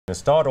To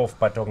start off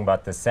by talking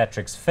about the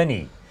Satrix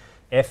FINI,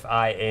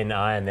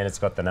 F-I-N-I, and then it's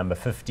got the number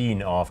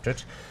 15 after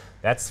it.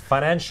 That's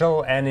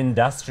financial and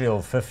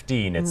industrial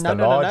 15. It's the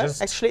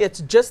largest. No. Actually, it's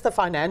just the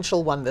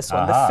financial one, this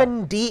one. The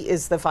FIN-D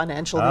is the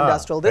financial and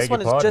industrial. This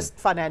one is just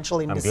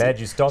financial indices. I'm glad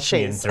you stopped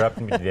me and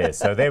interrupted me there.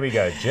 So there we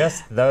go.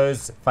 Just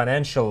those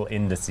financial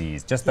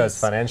indices, just those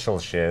financial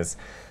shares.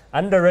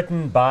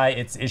 Underwritten by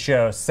its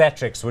issuer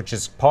Satrix, which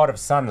is part of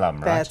Sanlam,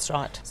 right? That's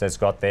right. So it's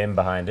got them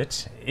behind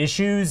it.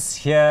 Issues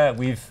here,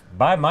 we've,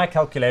 by my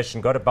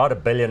calculation, got about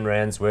R1 billion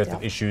worth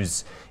of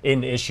issues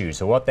in issue.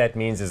 So what that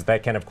means is they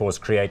can, of course,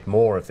 create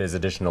more if there's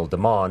additional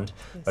demand.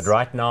 But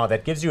right now,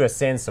 that gives you a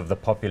sense of the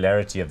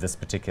popularity of this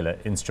particular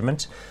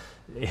instrument.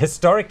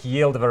 Historic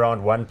yield of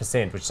around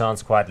 1%, which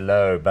sounds quite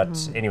low,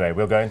 but anyway,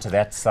 we'll go into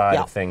that side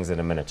of things in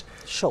a minute.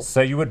 Sure.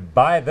 So you would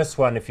buy this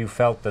one if you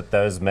felt that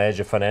those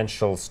major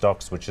financial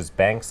stocks, which is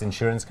banks,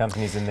 insurance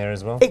companies in there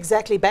as well?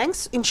 Exactly.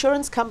 Banks,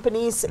 insurance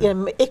companies,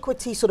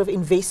 equity sort of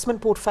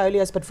investment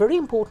portfolios, but very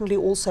importantly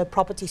also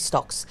property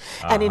stocks.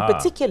 And in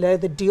particular,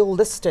 the dual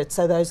listed,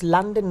 so those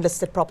London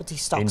listed property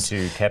stocks.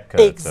 Into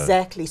Capco.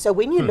 Exactly. So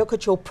when you look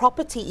at your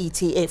property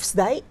ETFs,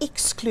 they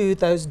exclude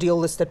those dual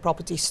listed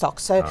property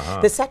stocks. So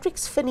the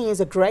Satrix FINI is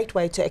a great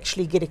way to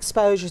actually get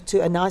exposure to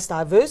a nice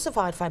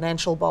diversified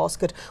financial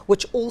basket,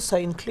 which also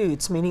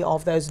includes many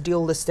of those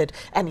dual listed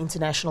and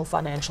international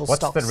financial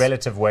stocks. What's the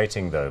relative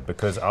weighting though?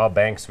 Because our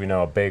banks, we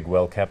know, are big,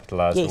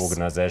 well-capitalized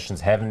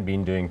organizations, haven't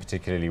been doing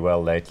particularly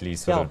well lately,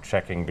 sort of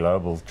tracking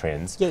global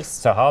trends.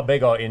 So how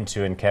big are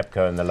Into and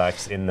Capco and the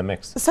likes in the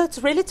mix? So it's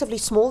relatively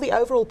small. The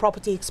overall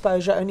property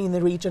exposure only in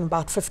the region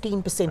about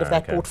 15% of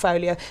that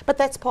portfolio, but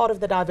that's part of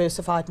the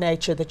diversified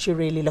nature that you're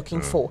really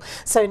looking for.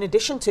 So in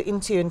addition to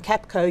Into and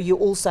Capco, you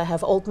also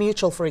have Old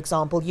Mutual, for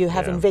example, you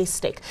have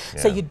Vestact.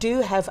 So you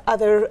do have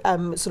other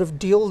sort of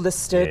dual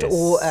listed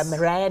or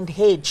Rand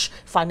hedge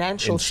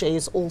financial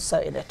shares also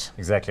in it.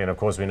 Exactly, and of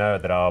course we know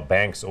that our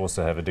banks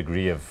also have a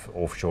degree of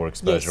offshore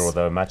exposure,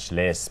 although much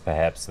less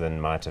perhaps than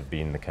might have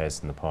been the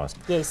case in the past.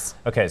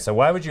 Okay, so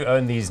why would you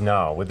own these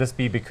now? Would this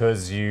be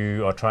because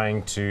you are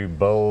trying to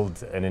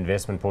build an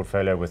investment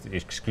portfolio with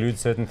exclude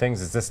certain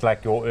things? Is this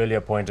like your earlier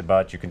point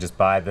about you can just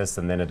buy this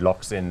and then it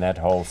locks in that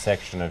whole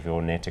section of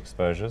your net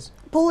exposures?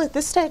 Paul, at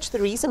this stage, the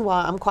reason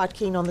why I'm quite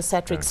keen on the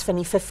Satrix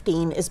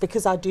FINI15 is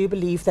because I do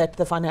believe that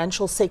the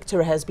financial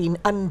sector has been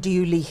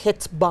unduly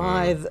hit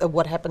by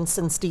what happened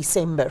since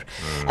December.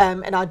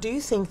 And I do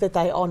think that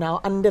they are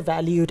now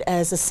undervalued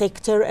as a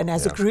sector and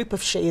as a group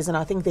of shares, and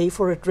I think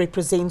therefore it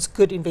represents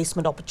good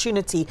investment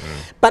opportunity.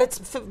 But it's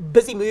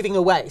busy moving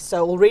away.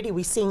 So already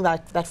we're seeing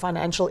that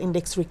financial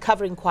index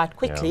recovering quite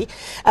quickly.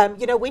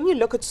 You know, when you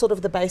look at sort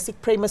of the basic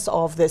premise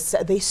of this,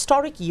 the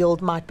historic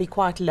yield might be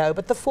quite low,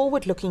 but the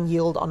forward-looking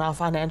yield on our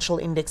financial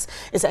index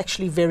is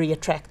actually very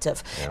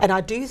attractive. And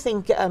I do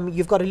think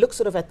you've got to look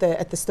sort of at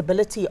the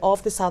stability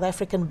of the South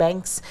African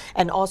banks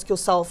and ask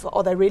yourself,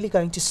 are they really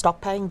going to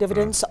stop paying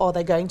dividends? Are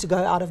they going to go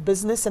out of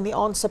business? And the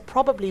answer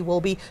probably will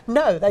be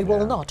no, they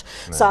will not.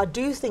 So I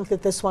do think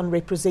that this one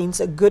represents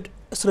a good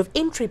sort of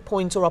entry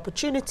point or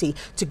opportunity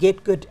to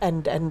get good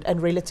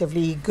and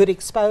relatively good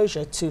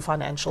exposure to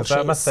financial shares.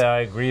 I must say I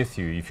agree with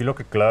you. If you look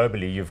at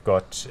globally, you've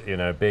got, you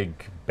know, big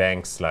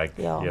banks like,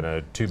 you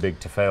know, too big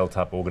to fail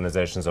type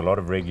organizations, a lot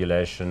of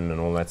regulation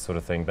and all that sort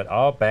of thing. But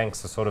our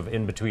banks are sort of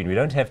in between. We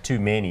don't have too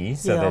many,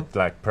 so they're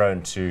like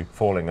prone to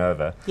falling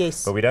over.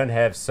 But we don't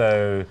have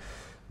so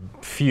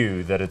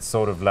few that it's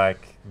sort of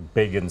like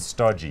big and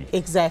stodgy.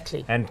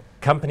 Exactly. And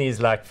companies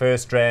like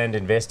FirstRand,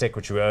 Vestact,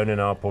 which we own in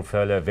our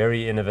portfolio,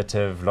 very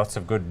innovative, lots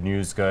of good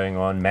news going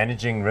on,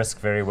 managing risk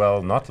very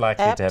well, not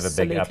likely to have a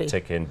big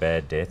uptick in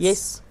bad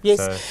debts.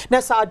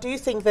 So I do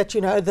think that,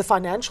 you know, the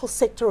financial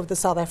sector of the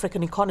South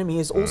African economy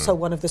is also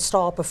one of the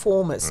star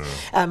performers.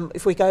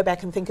 If we go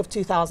back and think of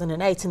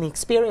 2008 and the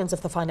experience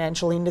of the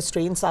financial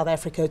industry in South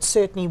Africa, it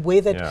certainly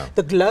weathered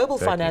the global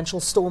financial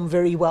storm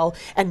very well,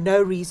 and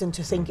no reason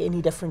to think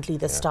any differently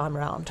this time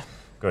around.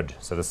 Good.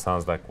 So this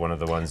sounds like one of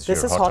the ones this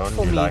you're is hot hot on.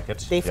 for You me. like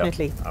it?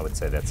 Definitely. I would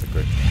say that's a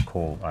good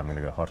call. I'm going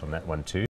to go hot on that one too.